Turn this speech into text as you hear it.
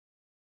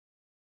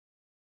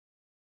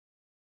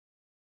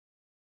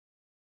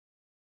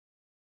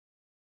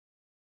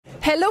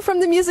Hello from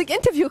the music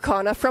interview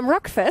corner from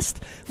Rockfest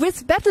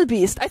with Battle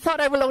Beast. I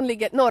thought I will only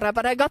get Noora,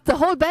 but I got the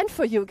whole band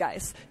for you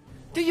guys.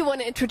 Do you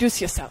want to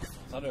introduce yourself?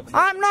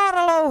 I'm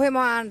Noora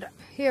Louhimo, and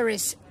here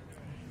is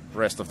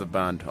rest of the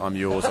band. I'm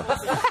Juuso.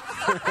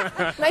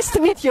 Nice to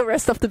meet you,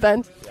 rest of the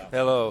band.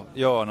 Hello,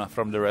 Joona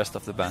from the rest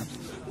of the band.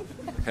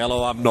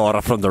 Hello, I'm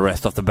Noora from the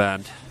rest of the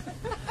band.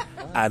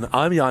 And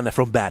I'm Janne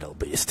from Battle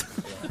Beast.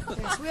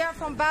 yes, we are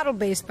from Battle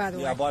Beast, by the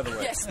way. Yeah, by the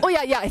way. Yes. Oh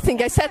yeah, I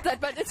think I said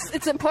that, but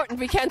it's important.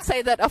 We can't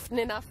say that often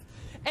enough.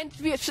 And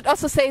we should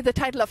also say the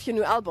title of your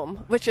new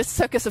album, which is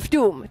Circus of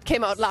Doom. It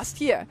came out last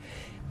year.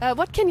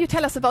 What can you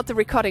tell us about the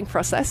recording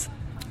process?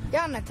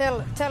 Janne,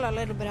 tell a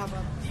little bit about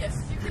it.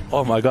 Yes.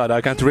 Oh my God,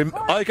 I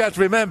can't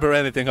remember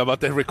anything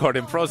about the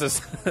recording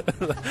process.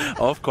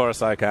 Of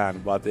course I can,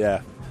 but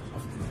yeah,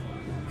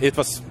 it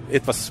was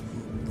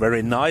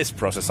very nice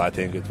process. I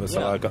think it was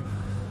like a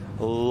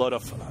lot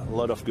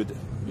of good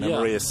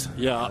memories.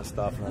 And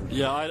stuff.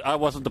 Yeah, I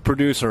wasn't the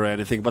producer or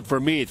anything, but for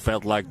me it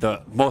felt like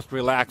the most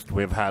relaxed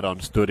we've had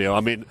on studio.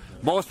 I mean,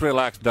 most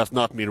relaxed does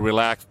not mean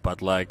relaxed,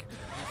 but like.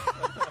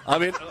 I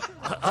mean,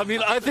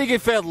 I think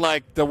it felt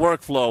like the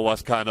workflow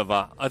was kind of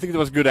I think there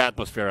was good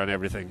atmosphere and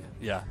everything.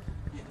 Yeah.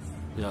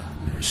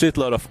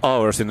 Shitload of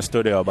hours in the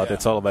studio, but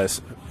it's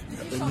always.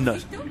 No.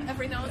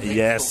 Every now and then?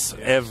 Yes,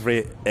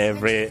 every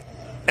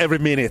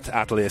minute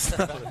at least.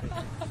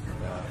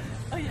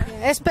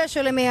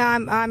 Especially me,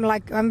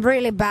 I'm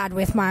really bad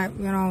with my,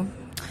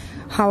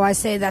 how I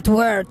say that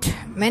word.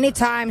 Many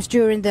times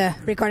during the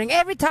recording,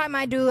 every time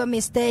I do a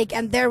mistake,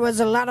 and there was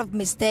a lot of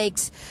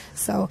mistakes,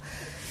 so.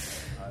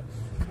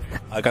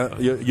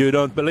 You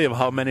don't believe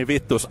how many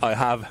vittus I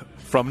have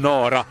from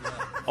Noora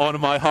on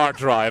my hard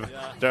drive.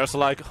 There's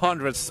like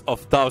hundreds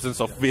of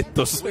thousands of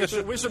vittus.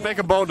 We should make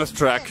a bonus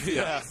track.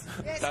 Yes,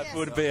 that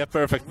would be a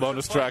perfect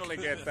bonus track.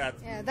 Get that.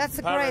 Yeah, that's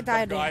a great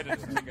idea.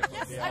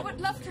 Yes, I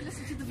would love to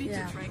listen to the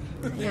video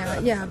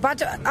track. Yeah,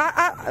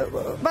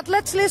 but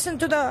let's listen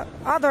to the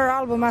other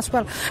album as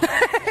well.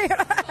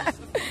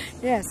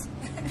 Yes.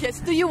 Yes.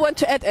 Do you want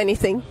to add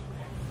anything?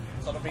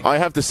 I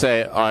have to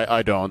say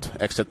I don't,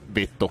 except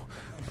vittu.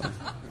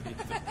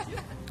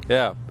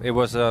 Yeah, it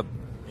was a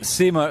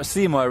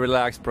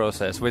semi-relaxed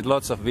process with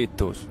lots of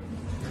vittus.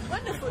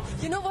 Wonderful.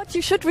 You know what?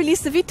 You should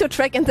release the Vito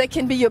track and they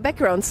can be your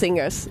background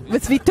singers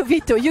with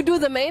Vito. You do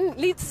the main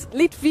lead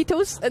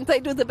Vitos and they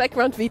do the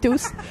background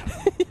Vitos.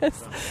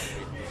 Yes.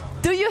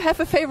 Do you have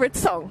a favorite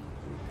song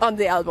on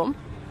the album?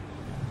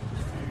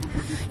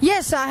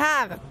 Yes, I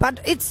have,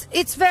 but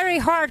it's very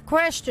hard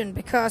question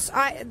because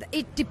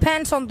it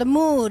depends on the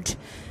mood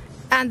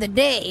and the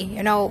day.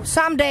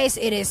 Some days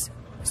it is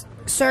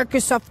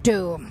Circus of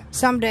Doom.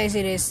 Some days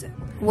it is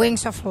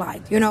Wings of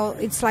Light.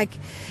 It's like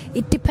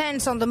it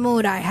depends on the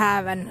mood I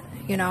have, and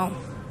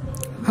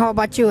How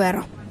about you,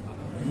 Eero?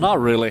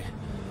 Not really.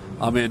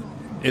 I mean,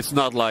 it's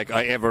not like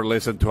I ever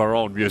listen to our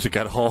own music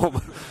at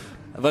home,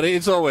 but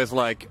it's always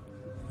like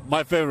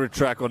my favorite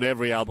track on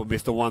every album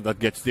is the one that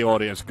gets the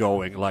audience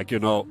going. Like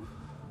I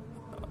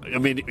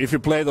mean, if you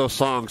play those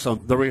songs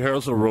on the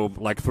rehearsal room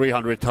like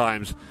 300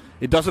 times.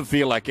 It doesn't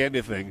feel like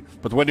anything,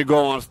 but when you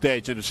go on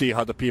stage and see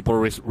how the people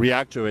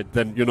react to it,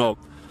 then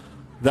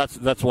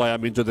that's why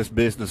I'm into this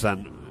business,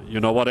 and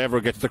whatever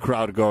gets the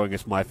crowd going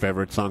is my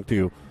favorite song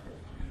too.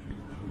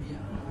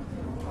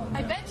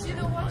 I bet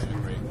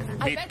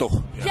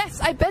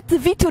Yes, I bet the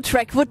Vito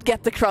track would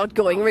get the crowd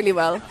going really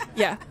well.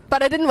 Yeah,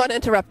 but I didn't want to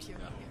interrupt you.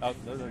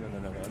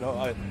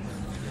 No.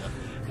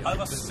 I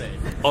was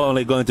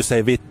only going to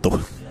say vittu.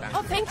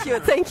 Oh, thank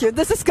you.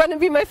 This is going to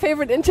be my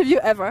favorite interview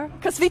ever,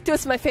 because Vittu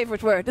is my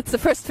favorite word. It's the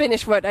first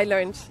Finnish word I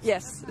learned.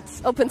 Yes,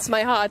 it opens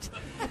my heart.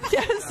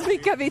 Yes,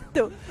 Mika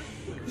Vittu.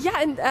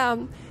 Yeah,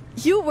 and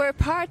you were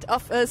part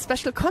of a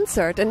special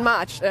concert in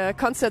March, a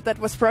concert that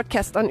was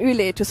broadcast on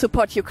Yle to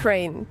support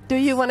Ukraine. Do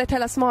you want to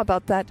tell us more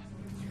about that?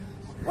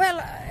 Well,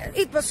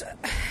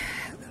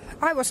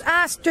 I was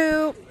asked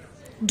to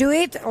do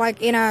it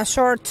like in a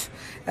short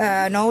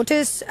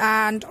notice,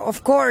 and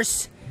of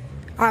course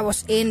I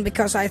was in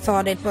because I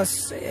thought it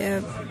was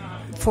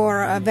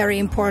for a very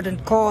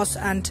important cause,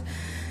 and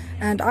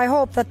I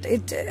hope that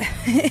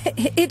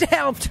it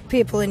helped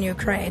people in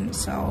Ukraine.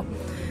 So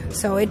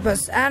it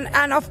was,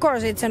 and of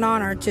course it's an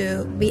honor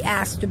to be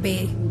asked to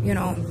be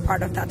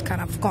part of that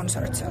kind of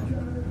concert. So.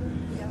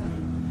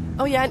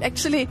 Oh yeah, and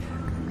actually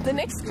the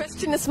next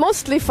question is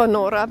mostly for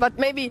Noora, but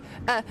maybe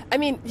I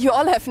mean you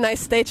all have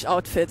nice stage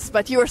outfits,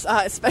 but yours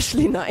are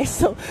especially nice.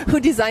 So who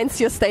designs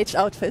your stage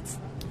outfits?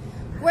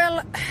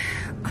 Well,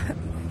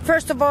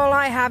 first of all,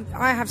 I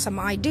have some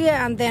idea,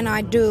 and then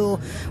I do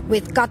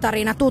with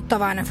Katariina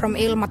Tuttavainen from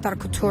Ilmatar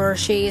Couture.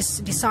 She is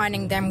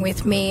designing them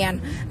with me,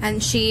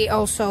 and she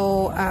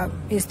also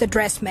is the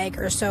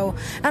dressmaker. So,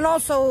 and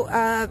also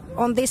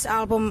on this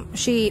album,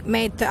 she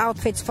made the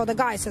outfits for the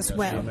guys as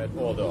well. She made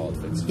all the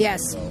outfits.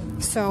 Yes.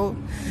 So,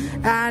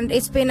 and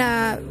it's been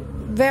a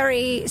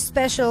very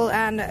special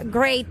and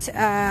great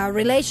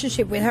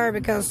relationship with her,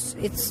 because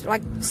it's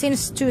like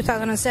since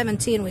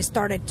 2017 we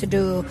started to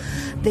do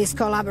this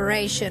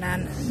collaboration,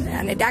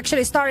 and it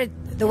actually started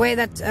the way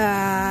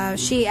that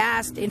she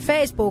asked in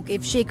Facebook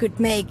if she could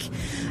make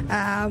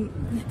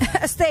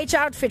a stage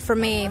outfit for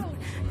me,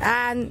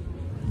 and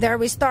there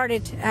we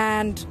started,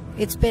 and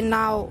it's been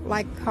now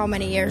like how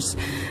many years?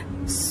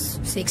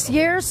 6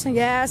 years?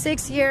 Yeah,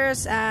 6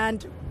 years,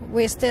 and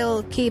we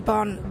still keep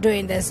on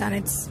doing this, and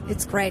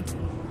it's great.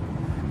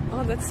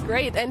 Oh, that's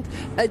great. And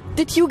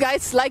did you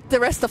guys like the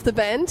rest of the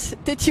band?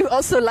 Did you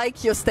also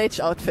like your stage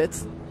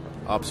outfits?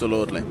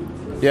 Absolutely.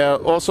 Yeah,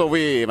 also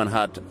we even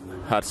had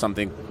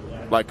something,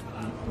 like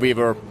we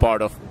were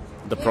part of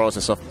the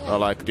process of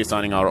like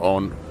designing our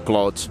own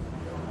clothes,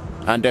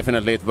 and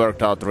definitely it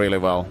worked out really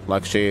well.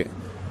 Like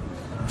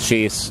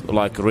she's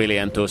like really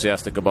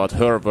enthusiastic about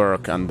her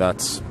work, and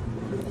that's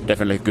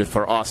definitely good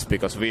for us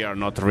because we are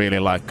not really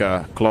like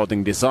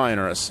clothing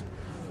designers.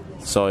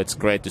 So it's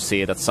great to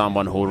see that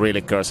someone who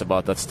really cares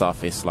about that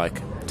stuff is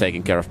like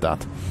taking care of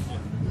that.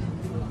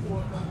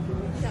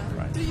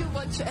 Yeah. Do you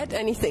want to add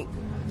anything?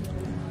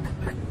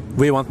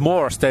 We want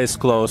more stage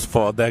clothes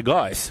for the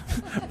guys,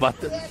 but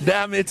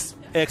damn, it's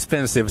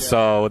expensive.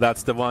 So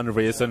that's the one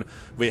reason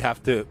we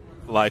have to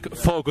like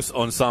focus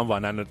on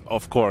someone, and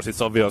of course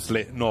it's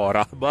obviously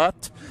Noora.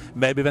 But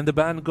maybe when the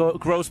band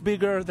grows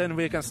bigger, then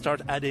we can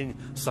start adding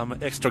some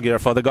extra gear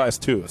for the guys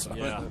too. So.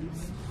 Yeah.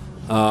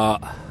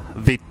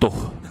 Vittu.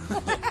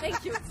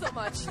 Thank you so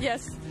much.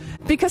 Yes.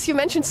 Because you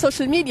mentioned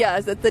social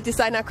media, that the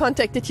designer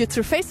contacted you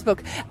through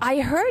Facebook.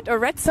 I heard or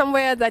read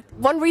somewhere that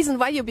one reason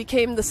why you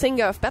became the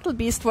singer of Battle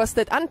Beast was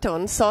that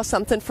Anton saw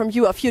something from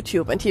you off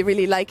YouTube and he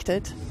really liked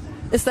it.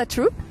 Is that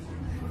true?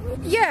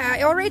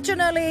 Yeah,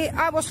 originally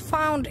I was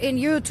found in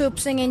YouTube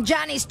singing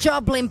Janis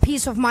Joplin,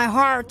 Piece of My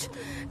Heart,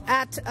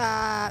 at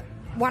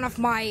one of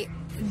my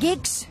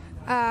gigs.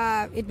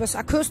 It was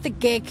acoustic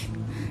gig,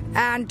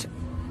 and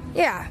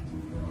yeah,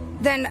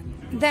 then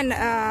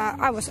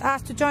I was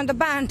asked to join the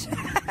band,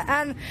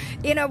 and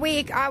in a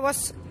week I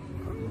was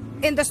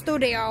in the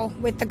studio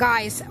with the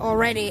guys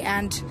already,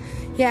 and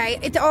yeah,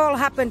 it all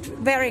happened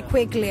very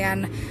quickly.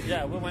 And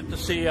yeah, we went to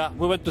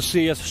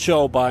see a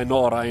show by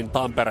Noora in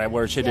Tampere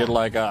where she did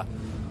like I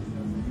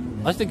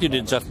think you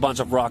did just a bunch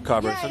of rock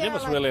covers, and it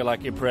was really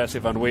like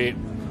impressive, and we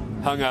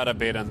hung out a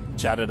bit and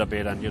chatted a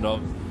bit, and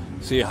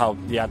see how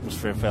the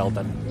atmosphere felt,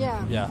 and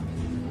yeah,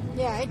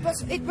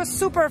 it was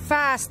super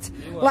fast.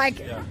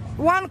 Like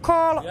one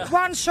call,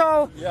 one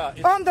show,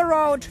 on the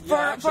road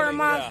for a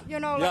month.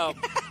 Yeah,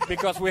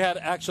 because we had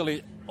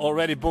actually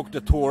already booked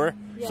a tour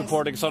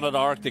supporting Sonata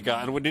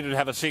Arctica, and we didn't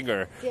have a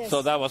singer,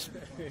 so that was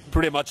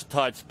pretty much a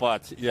tight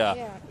spot.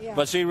 Yeah.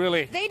 But she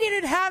really. They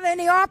didn't have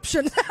any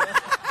options.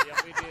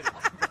 We did.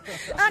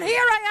 And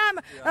here I am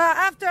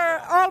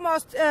after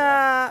almost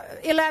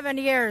 11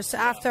 years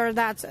after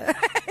that.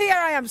 Here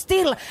I am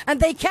still, and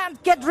they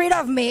can't get rid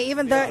of me,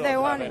 even though they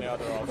want it.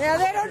 Yeah,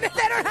 they don't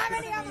have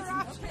any other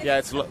options.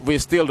 Yeah, we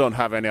still don't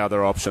have any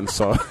other options.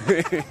 So.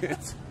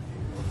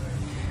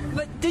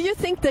 But do you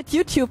think that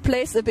YouTube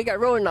plays a bigger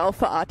role now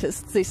for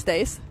artists these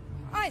days?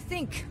 I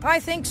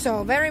think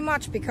so, very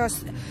much,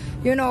 because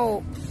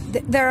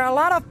there are a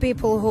lot of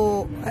people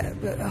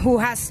who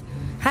has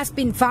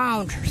been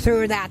found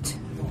through that.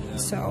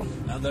 So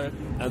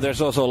and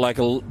there's also like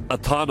a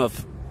ton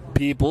of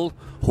people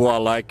who are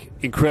like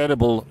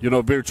incredible,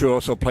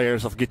 virtuoso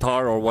players of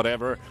guitar or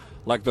whatever,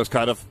 like those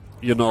kind of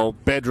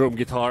bedroom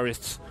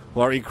guitarists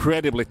who are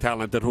incredibly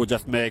talented, who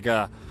just make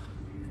a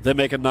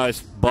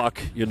nice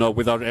buck,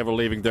 without ever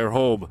leaving their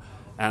home,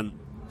 and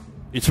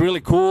it's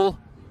really cool.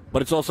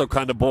 But it's also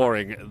kind of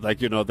boring, like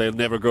they'll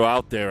never go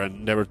out there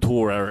and never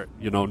tour or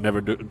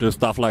never do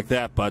stuff like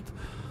that. But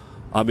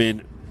I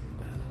mean.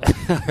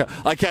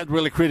 I can't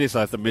really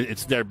criticize them.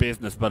 It's their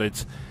business, but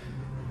it's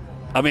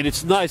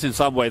nice in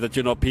some way that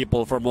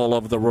people from all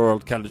over the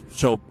world can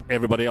show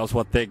everybody else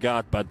what they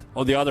got. But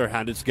on the other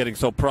hand, it's getting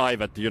so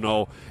private.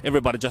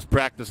 Everybody just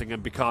practicing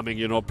and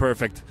becoming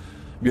perfect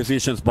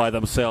musicians by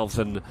themselves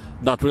and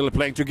not really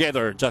playing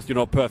together. Just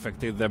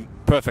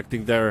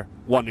perfecting their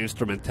one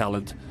instrument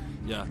talent.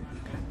 Yeah.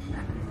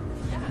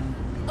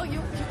 Oh, you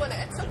want to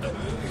add something?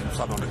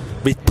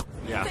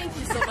 Yeah. Thank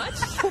you so much.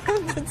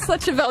 That's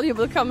such a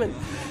valuable comment.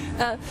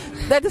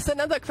 That is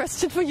another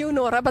question for you,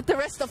 Noora, but the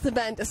rest of the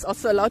band is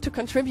also allowed to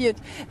contribute.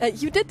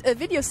 You did a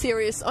video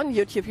series on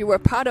YouTube. You were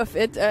part of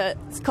it.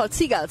 It's called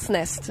Seagull's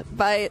Nest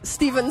by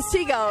STEVE N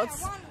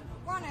SEAGULLS.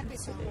 One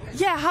episode.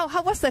 Yeah,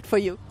 how was that for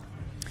you?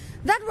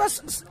 That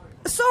was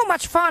so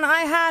much fun.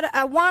 I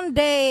had one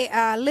day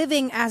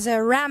living as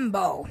a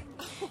Rambo.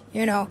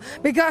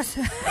 Because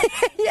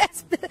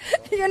yes,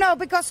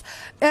 because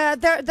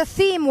the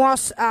theme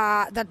was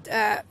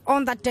that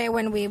on that day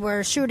when we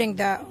were shooting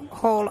the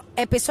whole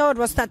episode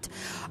was that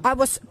I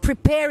was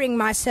preparing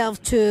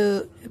myself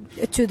to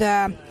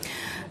the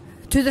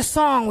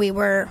song we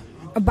were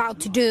about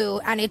to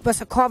do, and it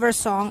was a cover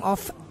song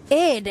of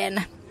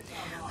Eden,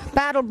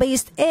 Battle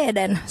Beast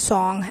Eden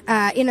song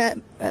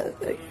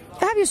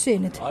have you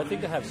seen it? I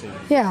think I have seen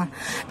it. Yeah,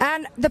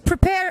 and the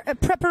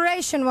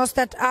preparation was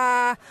that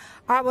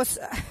I was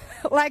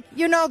like,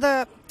 it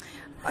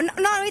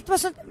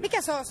wasn't.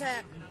 Mikä se on se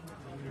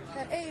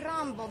Ei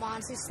Rambo,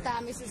 vaan siis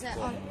tää, missä se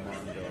on.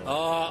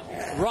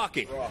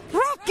 Rocky.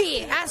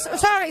 Rocky!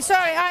 Sorry,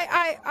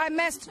 I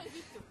messed.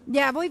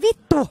 Yeah, voi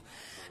vittu.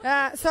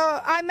 So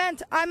I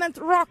meant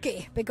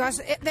Rocky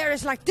because there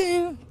is like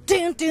dun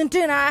dun dun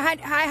dun.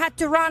 I had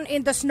to run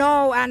in the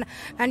snow and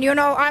you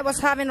know I was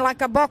having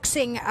like a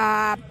boxing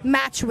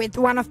match with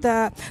one of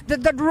the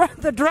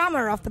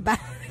drummer of the band.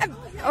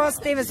 Oh,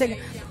 STEVE N SEAGULLS.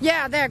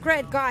 Yeah, they're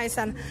great guys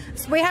and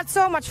we had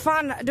so much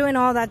fun doing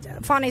all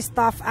that funny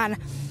stuff and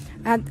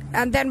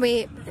then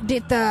we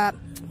did the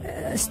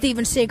STEVE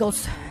N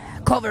SEAGULLS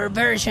cover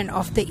version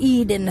of the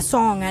Eden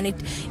song and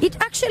it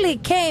actually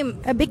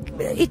came a big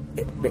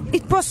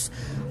it was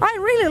I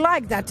really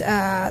like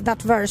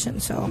that version,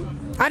 so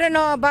I don't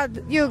know about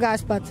you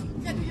guys, but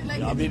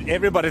I mean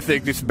everybody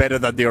thinks it's better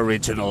than the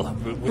original.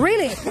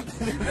 Really?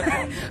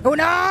 Oh,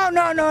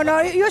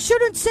 no, you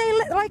shouldn't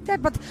say like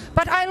that, but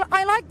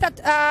I like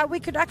that we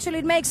could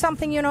actually make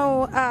something, you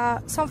know,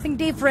 something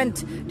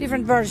different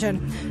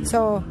version,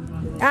 so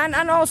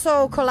and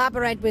also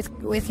collaborate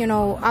with you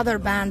know other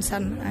bands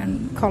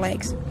and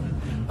colleagues.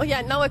 Oh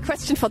yeah, now a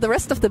question for the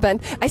rest of the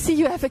band. I see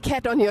you have a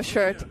cat on your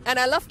shirt, and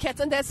I love cats,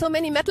 and there's so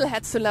many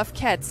metalheads who love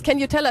cats. Can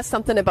you tell us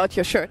something about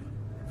your shirt?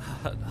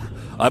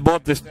 I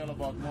bought this.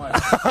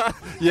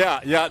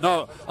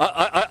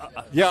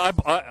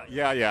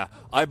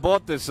 I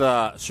bought this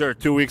shirt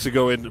 2 weeks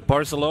ago in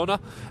Barcelona,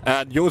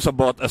 and Juuso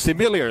bought a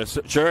similar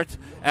shirt,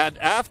 and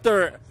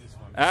after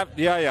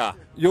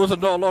Juuso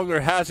no longer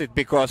has it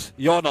because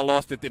Joona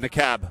lost it in a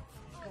cab.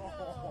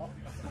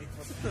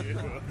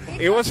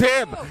 It was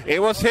him.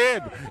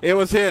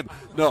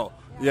 No,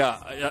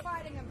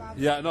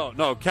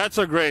 no. Cats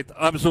are great.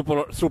 I'm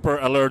super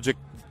allergic,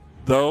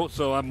 though,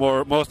 so I'm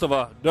most of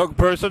a dog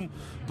person.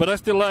 But I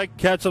still like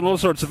cats and all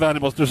sorts of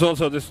animals. There's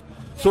also this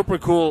super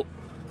cool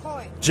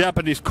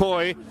Japanese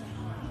koi,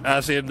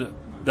 as in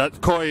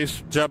that koi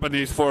is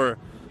Japanese for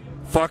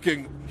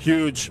fucking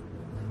huge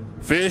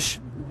fish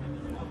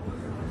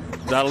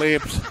that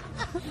lives.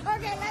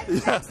 Okay,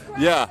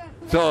 yeah.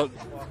 So,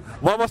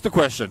 what was the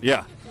question?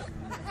 Yeah.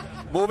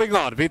 Moving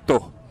on, Vittu.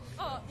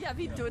 Oh, yeah,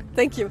 Vittu,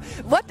 thank you.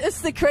 What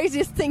is the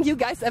craziest thing you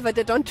guys ever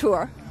did on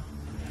tour?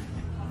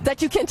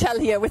 That you can tell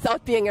here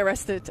without being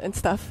arrested and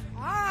stuff.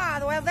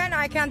 Ah, well then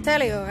I can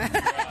tell you.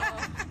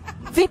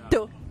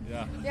 Vittu.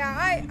 Yeah,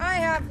 I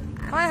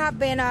have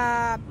been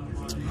I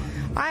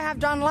have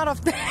done a lot of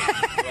things.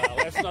 Well,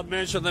 let's not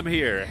mention them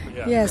here.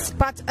 Yeah. Yes,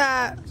 but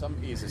Some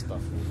easy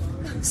stuff.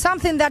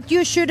 something that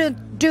you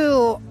shouldn't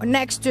do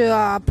next to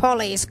a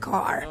police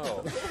car.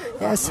 Oh.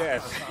 Yes.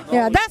 Yes.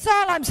 Yeah, that's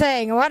all I'm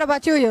saying. What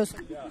about you, Juuso?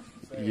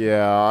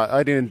 Yeah,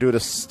 I didn't do the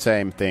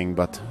same thing,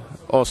 but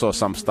also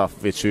some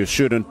stuff which you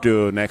shouldn't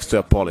do next to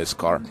a police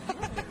car.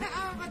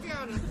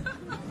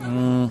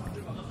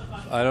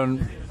 I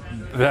don't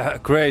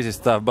crazy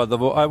stuff, but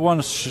I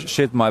once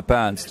shit my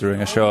pants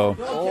during a show.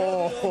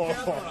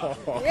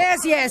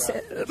 Yes.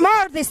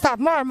 More this stuff.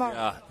 More.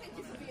 Yeah.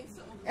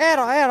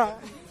 Eero.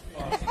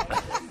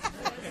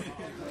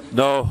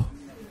 No.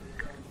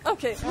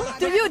 Okay.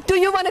 Do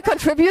you want to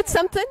contribute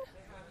something?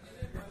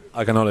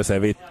 I can only say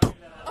vittu.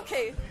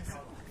 Okay.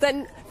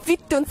 Then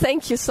Vittu,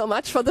 thank you so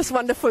much for this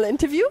wonderful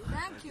interview.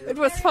 Thank you. It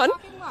was fun.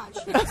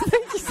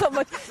 Thank you so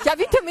much. Yeah,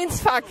 Vittu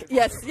means fuck.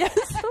 Yes.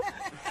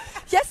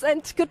 Yes,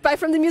 and goodbye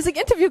from the Music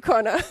Interview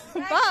Corner.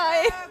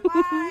 Bye.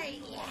 Bye.